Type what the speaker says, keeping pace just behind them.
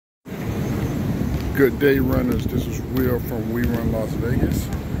Good day, runners. This is Will from We Run Las Vegas.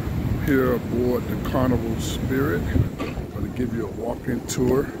 Here aboard the Carnival Spirit. I'm going to give you a walk-in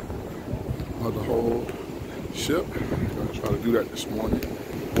tour of the whole ship. I'm going to try to do that this morning.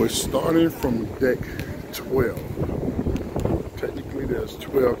 We're starting from deck 12. Technically, there's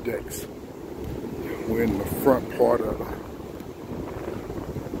 12 decks. We're in the front part of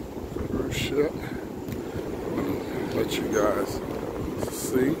the cruise ship. I'm going to let you guys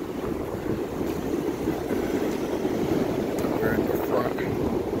see. We're in the front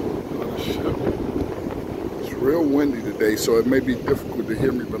of the ship. It's real windy today, so it may be difficult to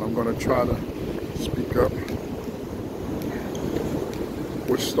hear me, but I'm going to try to speak up.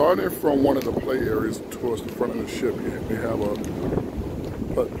 We're starting from one of the play areas towards the front of the ship. We have a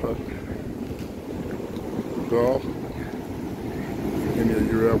putt-putt golf. If any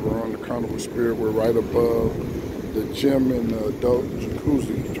of you are ever on the Carnival Spirit, we're right above the gym and the adult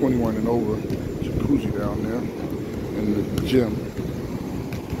jacuzzi, 21 and over jacuzzi down there, and the gym.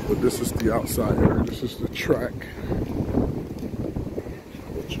 But this is the outside area. This is the track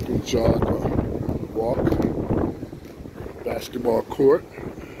that you can jog or walk. Basketball court.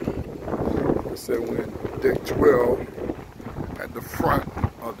 Like I said, we're in deck 12 at the front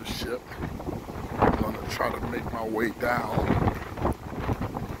of the ship. I'm going to try to make my way down.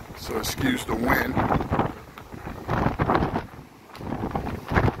 So excuse the wind.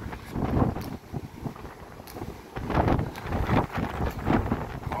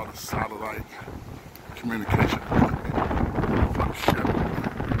 All the satellite communication equipment for the ship.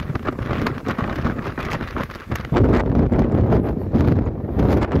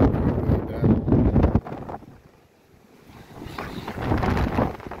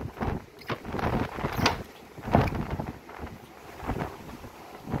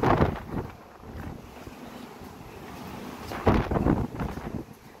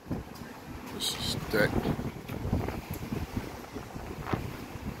 This is deck.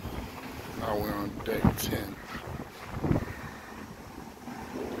 Now we're on deck 10.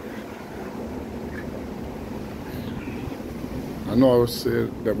 I know I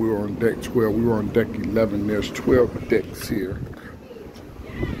said that we were on deck 12. We were on deck 11. There's 12 decks here.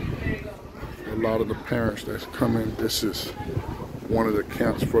 A lot of the parents that's coming, this is one of the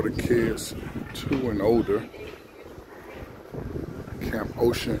camps for the kids 2 and older. Camp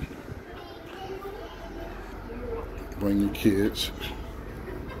Ocean. Bring your kids.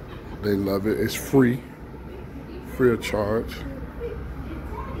 They love it. It's free of charge.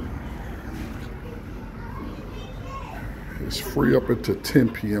 It's free up until 10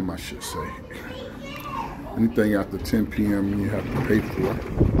 p.m. I should say. Anything after 10 p.m. you have to pay for.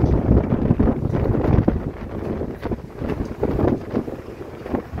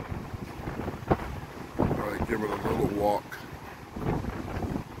 All right, give it a little walk.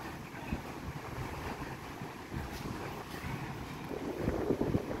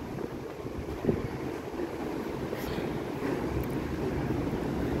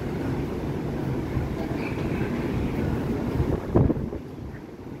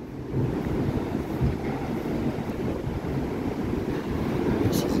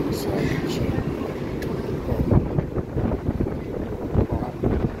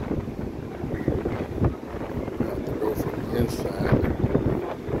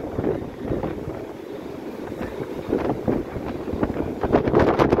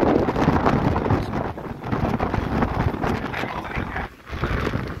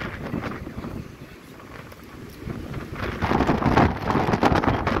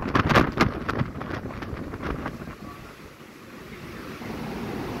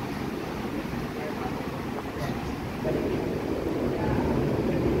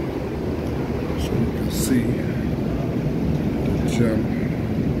 See the gym.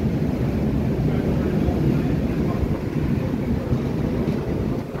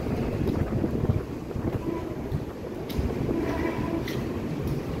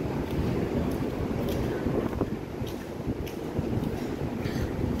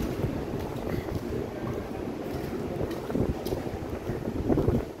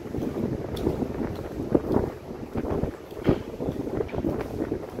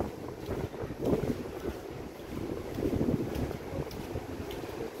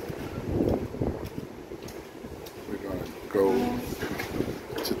 Go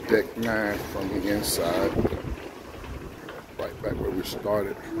to deck 9 from the inside, right back where we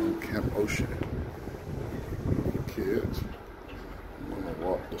started on Camp Ocean. Kids, I'm gonna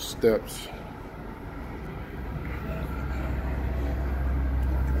walk the steps.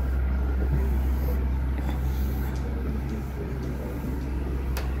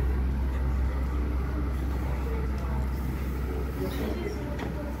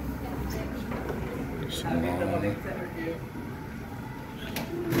 salon.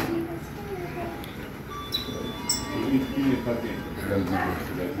 And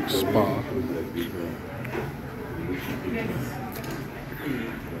the spa.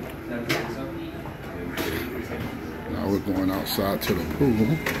 Now we're going outside to the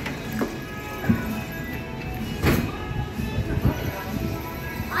pool.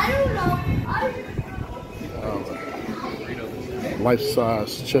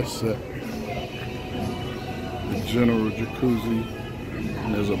 Life-size chess set, the general jacuzzi,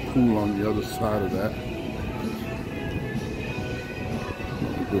 and there's a pool on the other side of that.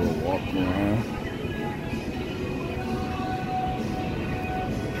 We'll do a walk around.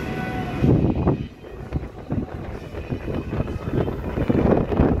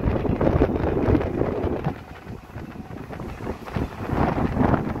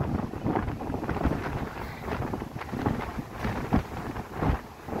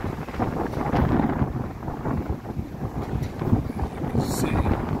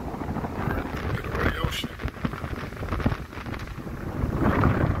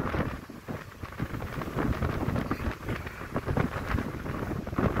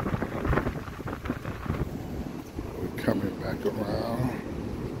 Coming back around.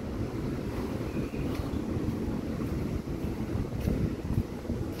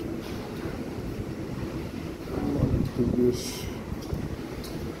 I'm going to do this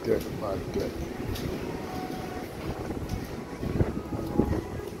deck by deck.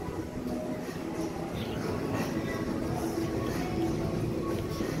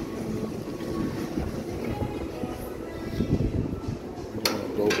 I'm going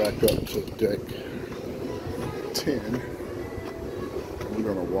to go back up to deck 10. We're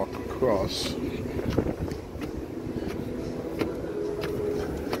going to walk across.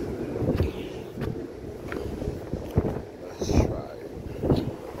 Let's try it.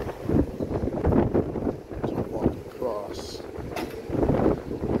 To walk across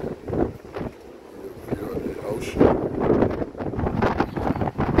the view of the ocean.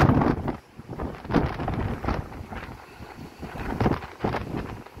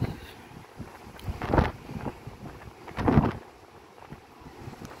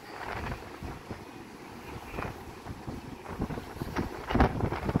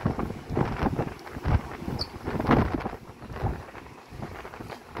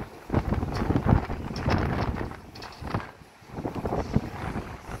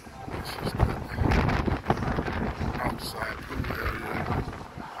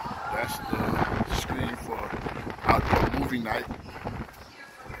 That's the screen for outdoor movie night.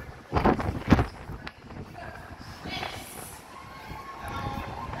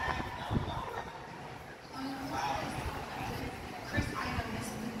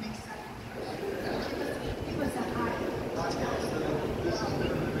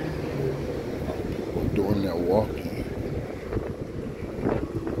 People doing their walking.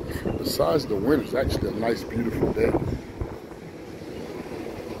 Besides the wind, it's actually a nice, beautiful day.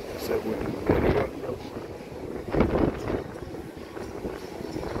 Except when it's really hot.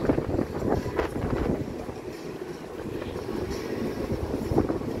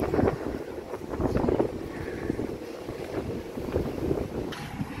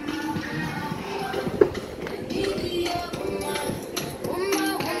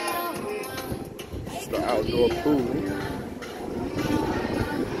 It's the outdoor pool.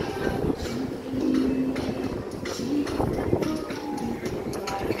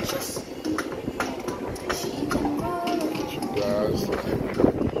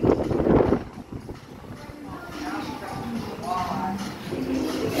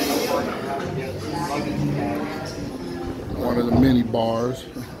 One of the mini bars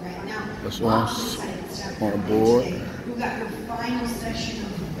that's on board.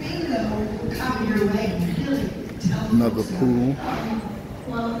 Another pool.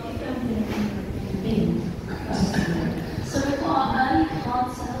 So we've got early card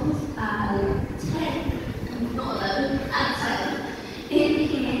sales at 10, not 11, at 10, in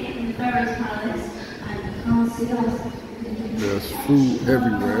here in the Ferris Palace, and you can't see us. There's food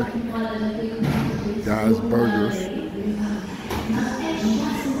everywhere. Guys, burgers.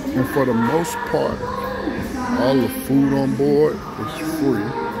 And for the most part, all the food on board is free.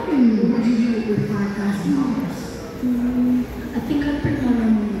 I think I put my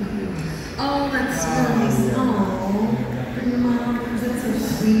mom on the cruise. Oh, that's nice. Oh, that's so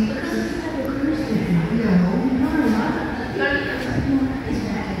sweet.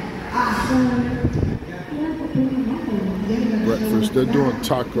 Breakfast, they're doing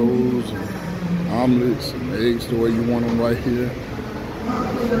tacos and omelets and eggs the way you want them right here.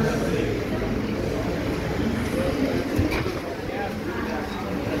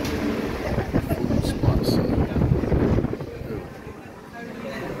 Food spot.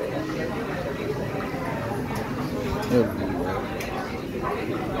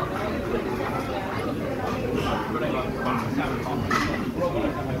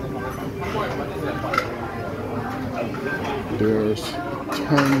 There's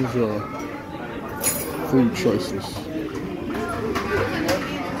tons of food choices.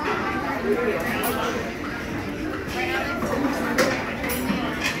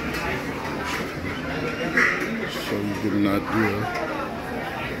 So you get an idea.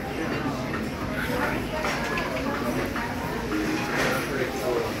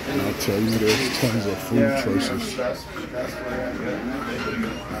 And I'll tell you, there's tons of food choices.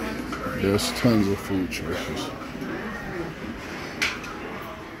 There's tons of food choices.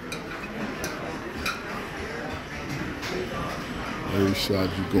 Every side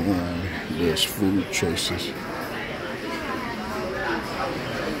you go on, there's food choices. You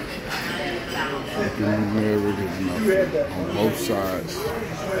can never get enough on both sides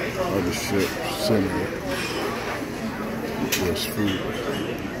of the ship center. There's food.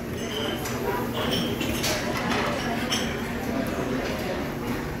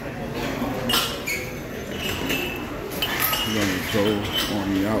 We're gonna go on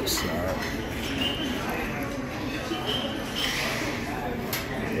the outside.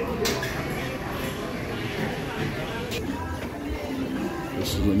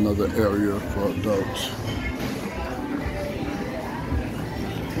 This is another area for adults.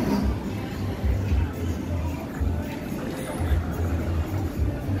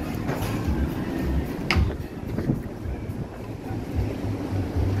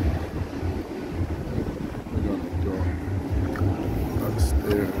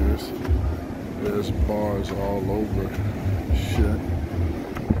 There's bars all over shit.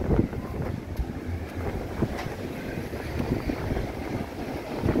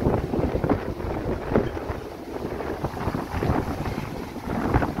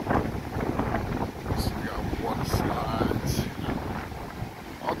 So you got water slides,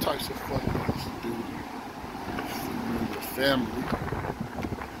 all types of fun things to do with your family.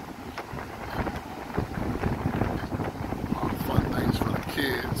 All fun things for the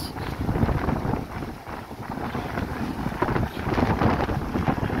kids.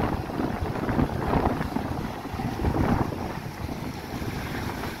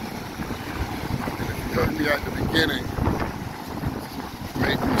 Me at the beginning,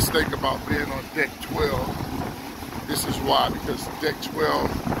 made the mistake about being on deck 12. This is why, because deck 12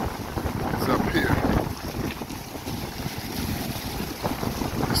 is up here.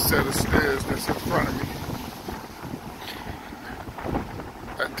 The set of stairs that's in front of me,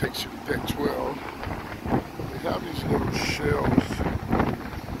 that takes you to deck 12. They have these little shelves.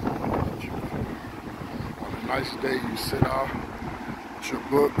 On a nice day, you sit out with your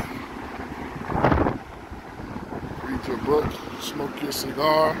book. Your book, smoke your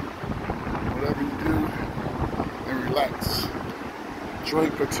cigar, whatever you do, and relax.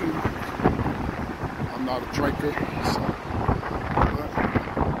 Drink or two. I'm not a drinker, so, but I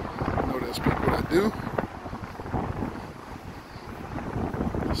know there's people that do.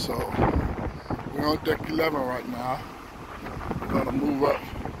 So we're on deck 11 right now. We're gonna move up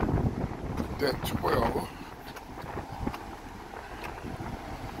to deck 12.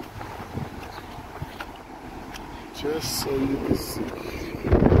 Just so you can see. It's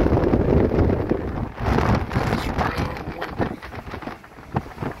real windy.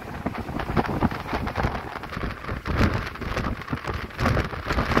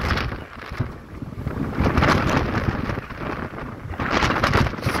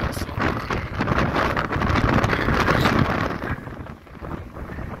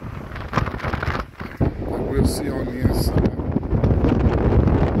 And we'll see on the inside.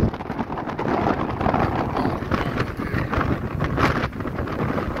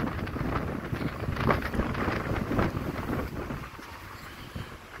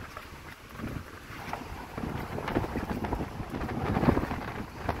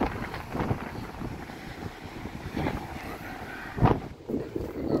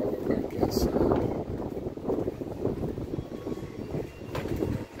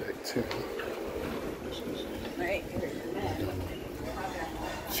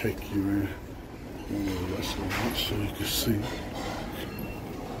 Take you in one of the restaurants so you can see.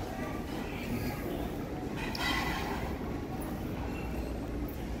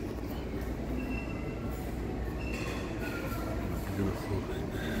 Beautiful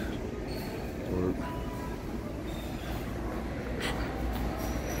work.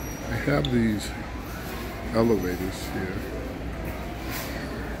 They have these elevators here.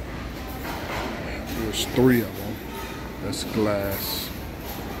 There's 3 of them. That's glass.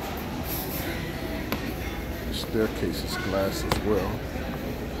 The staircase is glass as well.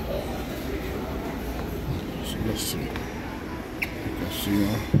 So let's see. You can see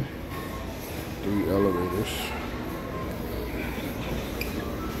them. 3 elevators.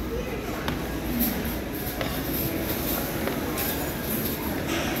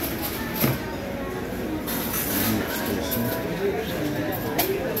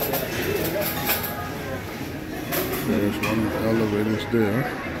 there.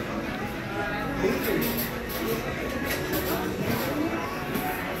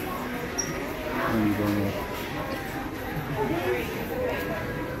 I'm gonna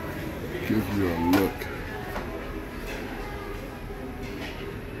give you a look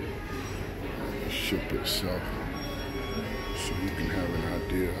at the ship itself so you can have an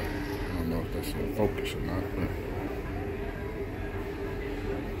idea. I don't know if that's in focus or not, but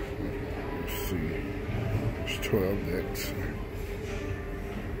let's see. There's 12 decks.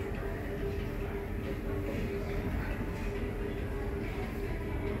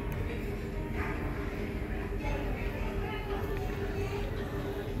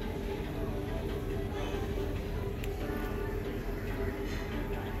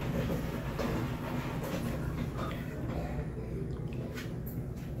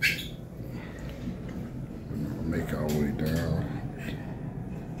 Make our way down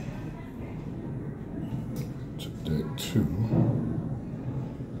to deck 2.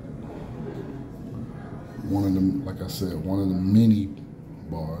 One of them, like I said, one of the many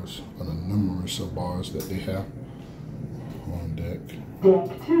bars, or the numerous of bars that they have on deck. Deck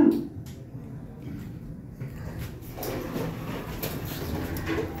 2.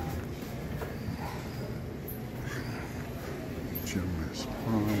 Gym is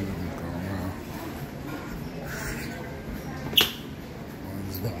fine. Let me go around.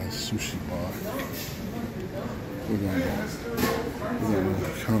 Nice sushi bar. We're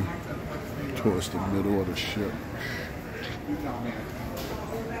gonna come towards the middle of the ship.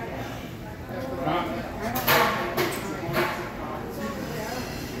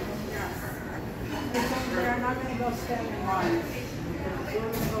 We're not going to go stand in line.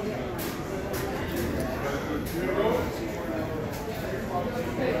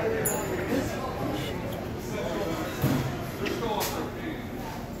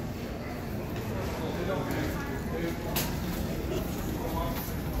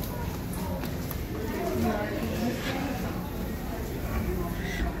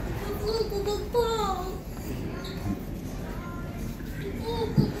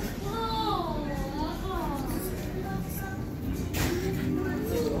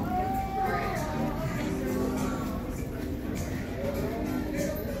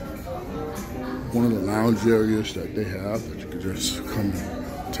 One of the lounge areas that they have that you could just come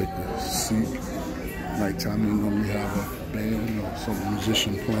and take a seat. Nighttime, they normally have a band or some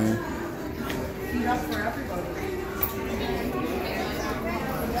musician playing.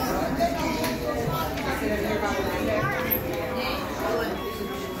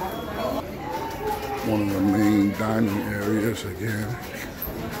 One of the main dining areas again.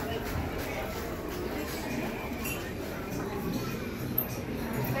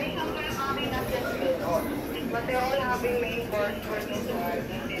 But they're all having main course for this one.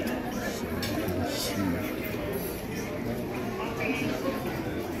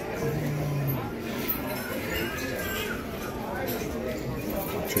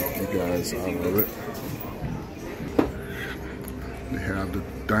 Take you guys out of it. They have the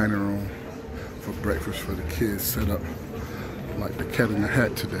dining room for breakfast for the kids set up like the Cat in the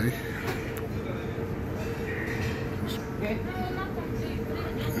Hat today.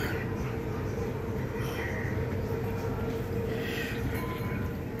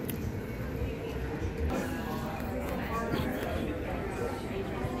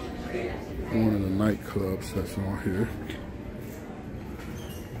 One of the nightclubs that's on here.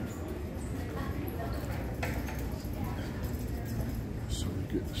 So we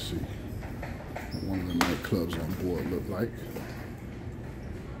get to see what one of the nightclubs on board look like.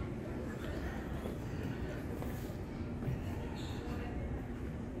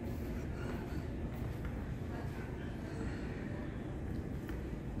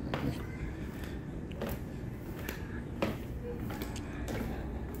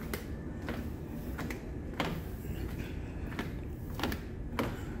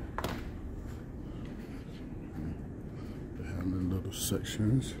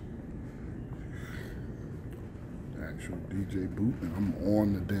 Sections, the actual DJ booth, and I'm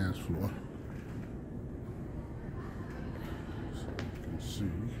on the dance floor, so you can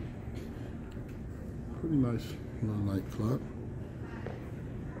see. Pretty nice little nightclub.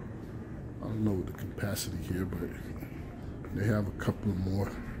 I don't know the capacity here, but they have a couple of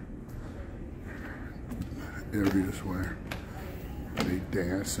more areas where they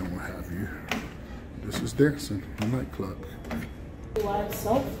dance and what have you. This is dancing, a nightclub. They're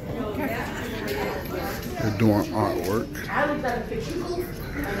doing artwork.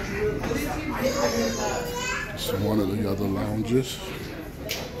 It's one of the other lounges.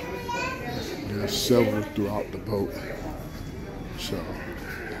 There's several throughout the boat. So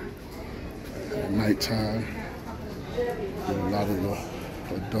at nighttime, A lot of the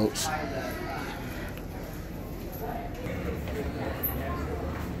adults.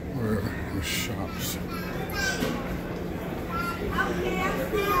 Where are the shops?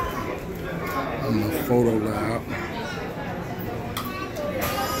 In the photo lab.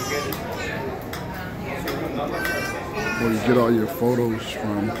 Where you get all your photos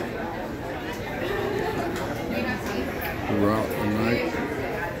from throughout the night.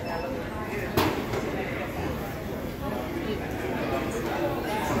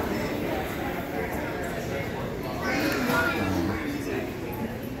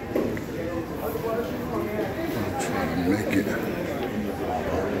 I'm trying to make it.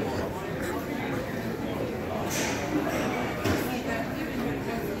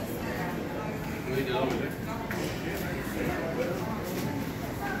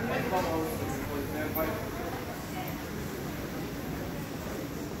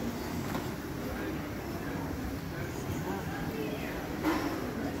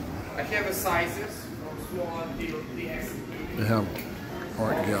 I have sizes from small till the X. They have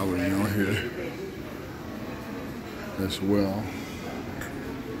art gallery on here as well.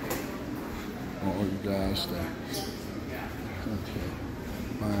 All you guys that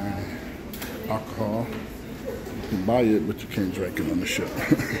buy alcohol, you can buy it, but you can't drink it on the ship.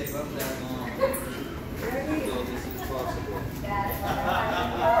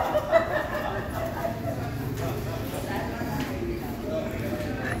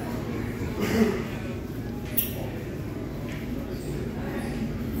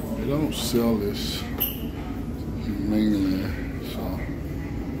 They don't sell this mainly, so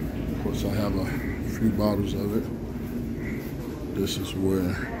of course I have a few bottles of it. This is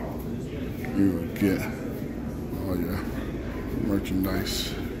where you will get all your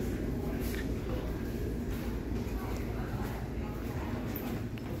merchandise.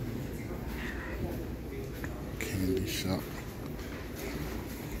 Candy shop.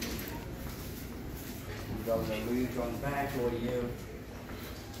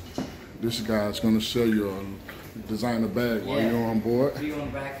 This guy's gonna sell you a designer bag while you're on board.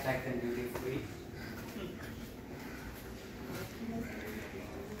 Pre-owned bags I can duty free.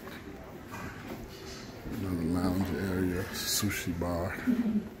 Another lounge area, sushi bar.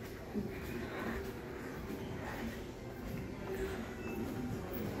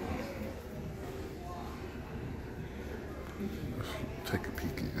 Let's take a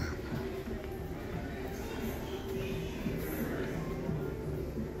peek in.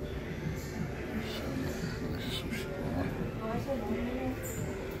 Sushi bar.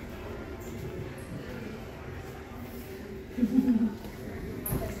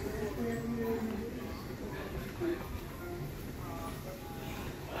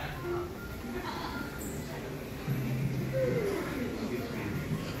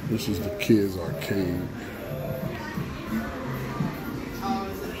 This is the kids' arcade.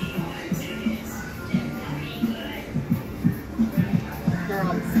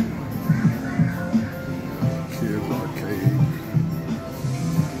 Kids' arcade.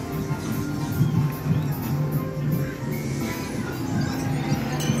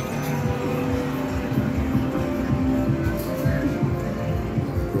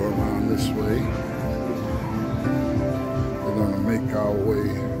 Go around this way. We're gonna make our way.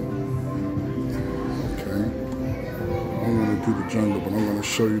 I'm going to do the jungle, but I'm going to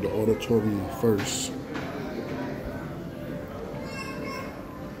show you the auditorium first.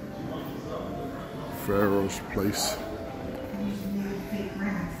 Pharaoh's Place.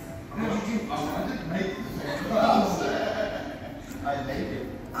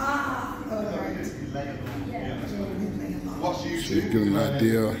 So you get an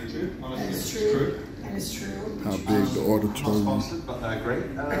idea how big the auditorium is.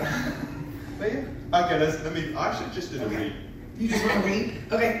 Great. Okay, let me. I should just do the read. You just want to read?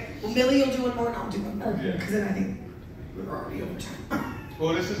 Okay. Well, Millie will do one more and I'll do one more. Because then I think we're already over time.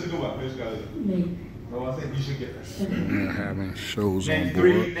 Well, this is a good one. Who's got it? Me. Well, I think you should get this. They're having shows on Name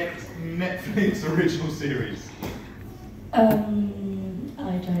board. 3 Netflix original series. I don't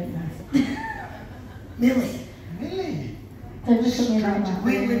know. Millie. Really? Don't look at me like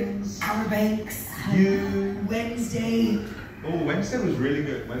that. Outer Banks. You. Wednesday. Oh, Wednesday was really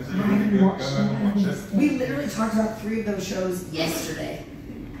good. Wednesday was I really haven't good. Go watched home and watch it. We literally talked about 3 of those shows yesterday.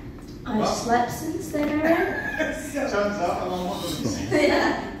 I've slept since then, Aaron. Turns out I'm on one of them.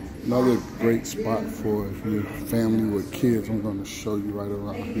 Yeah. Another great spot for if you're family with kids, I'm going to show you right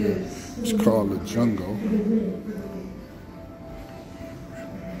around here. It's called the Jungle.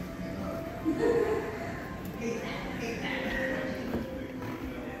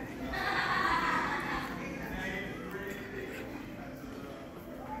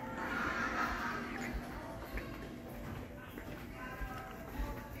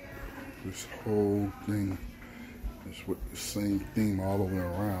 This whole thing is with the same theme all the way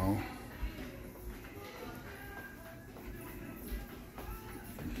around.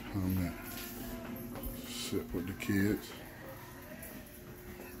 Come and sit with the kids.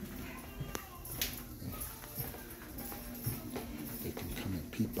 They can come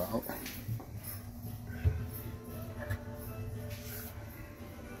and peep out.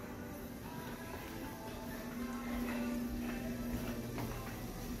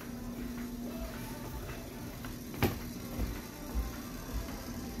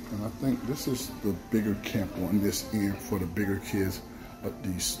 And I think this is the bigger camp on this end for the bigger kids up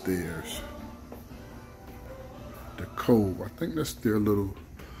these stairs. The Cove, I think that's their little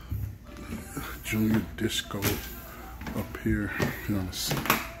junior disco up here. If you want to see,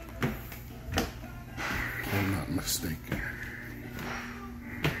 if I'm not mistaken.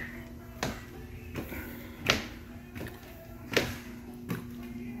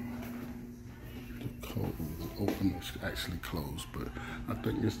 The Cove is open, it's actually closed, but I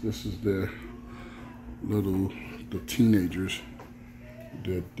think this is their little, the teenagers,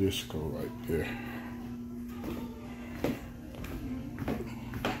 their disco right there.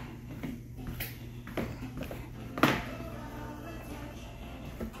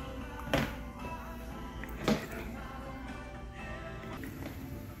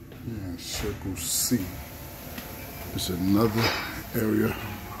 And Circle C is another area.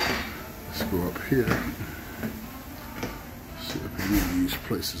 Let's go up here. See if any of these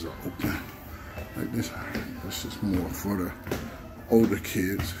places are open. Like this. This is more for the older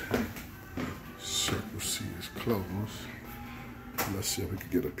kids. Circle C is closed. Let's see if we can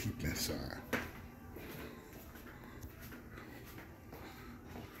get a peep inside.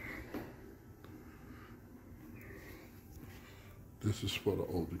 This is for the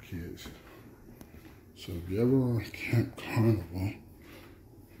older kids. So if you ever on Camp Carnival,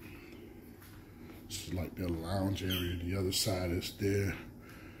 this is like their lounge area. The other side is their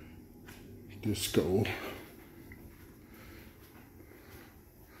disco.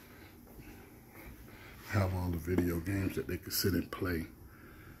 Have all the video games that they can sit and play.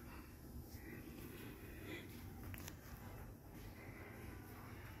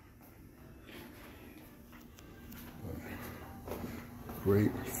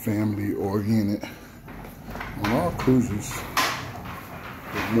 Great family oriented. On all cruises,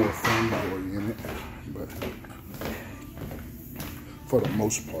 they're more family oriented, but for the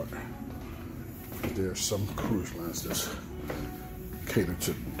most part, there are some cruise lines that cater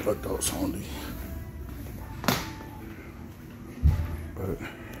to adults only. But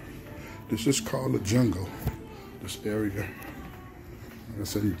this is called the jungle, this area. Like I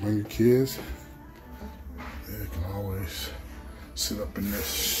said, you bring your kids, they can always sit up in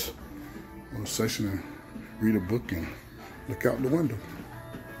this little section and read a book and look out the window.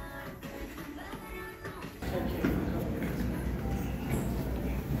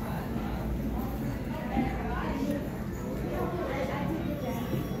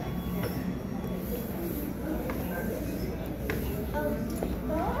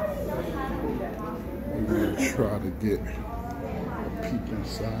 We're going to try to get a peek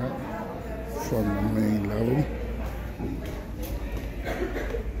inside from the main level.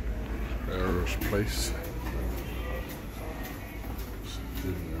 Pharaoh's Place. Just to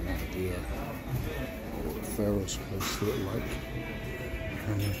give you an idea of what Pharaoh's Place looked like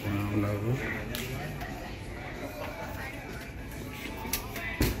from the ground level.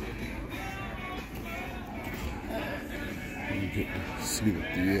 You get to see the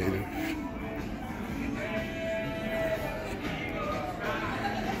theater.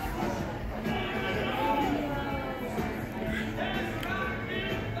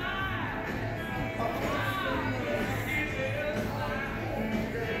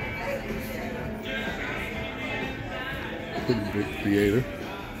 Pretty big theater.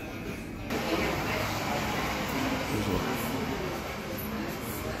 There's a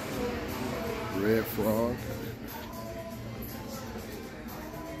red frog.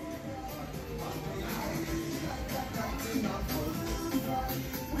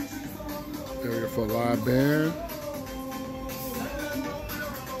 Area for live band.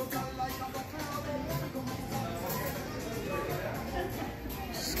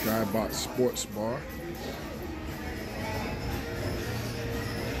 Skybox Sports Bar.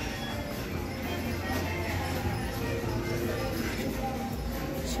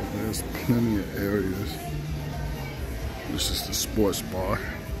 There's plenty of areas. This is the sports bar.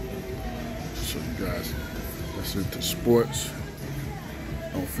 So you guys that's into sports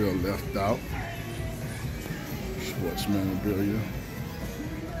don't feel left out. Sports memorabilia.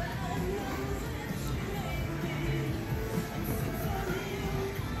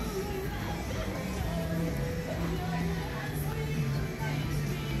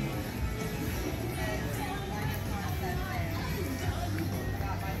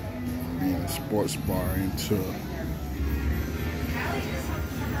 sports bar into the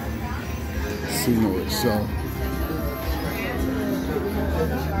casino itself.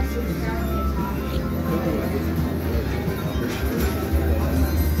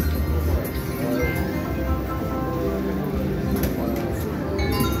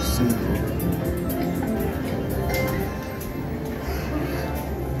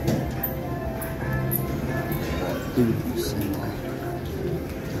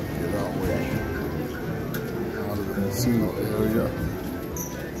 Get out of the casino area.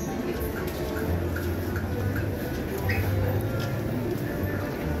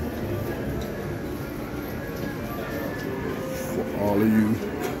 For all of you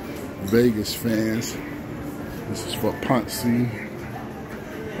Vegas fans, this is for Ponce. I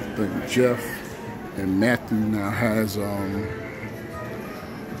think Jeff and Matthew now has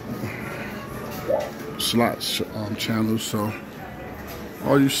slot channels, so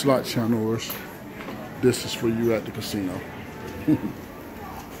all you slot channelers, this is for you at the casino.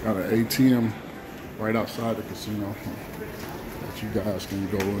 Got an ATM right outside the casino that you guys can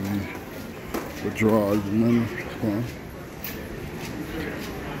go and withdraw your money from.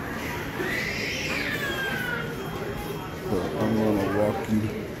 But I'm gonna walk you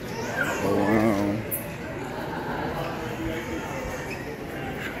around.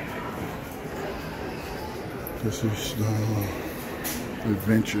 This is the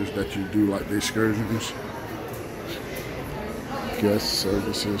adventures that you do, like the excursions, guest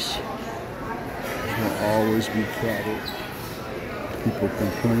services. It's gonna always be crowded. People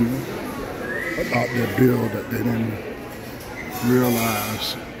complaining about their bill that they didn't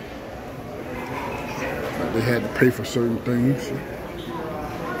realize that they had to pay for certain things.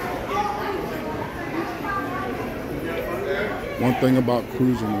 One thing about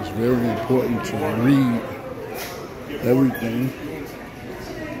cruising is very important to read everything.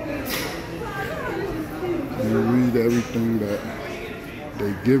 You read everything that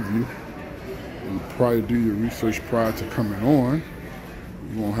they give you and probably do your research prior to coming on.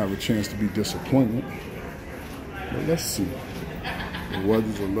 You won't have a chance to be disappointed. But let's see. The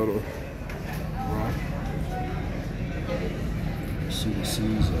weather's a little rough. See the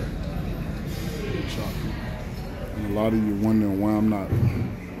seas are choppy. And a lot of you wondering why I'm not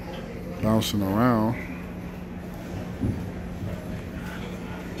bouncing around.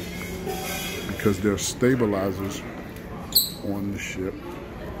 Because there are stabilizers on the ship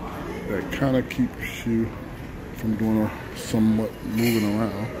that kind of keeps you from doing somewhat moving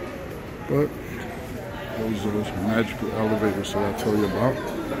around. But those are those magical elevators that I tell you about.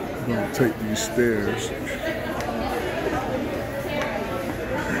 I'm going to take these stairs.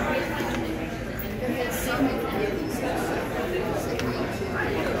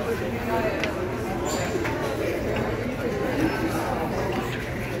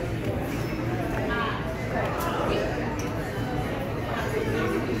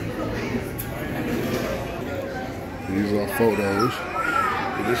 These are photos.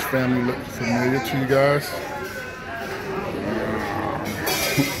 Does this family look familiar to you guys?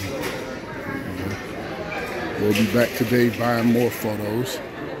 We'll be back today buying more photos.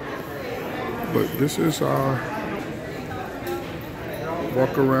 But this is our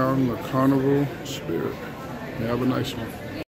walk around the Carnival Spirit. Have a nice one.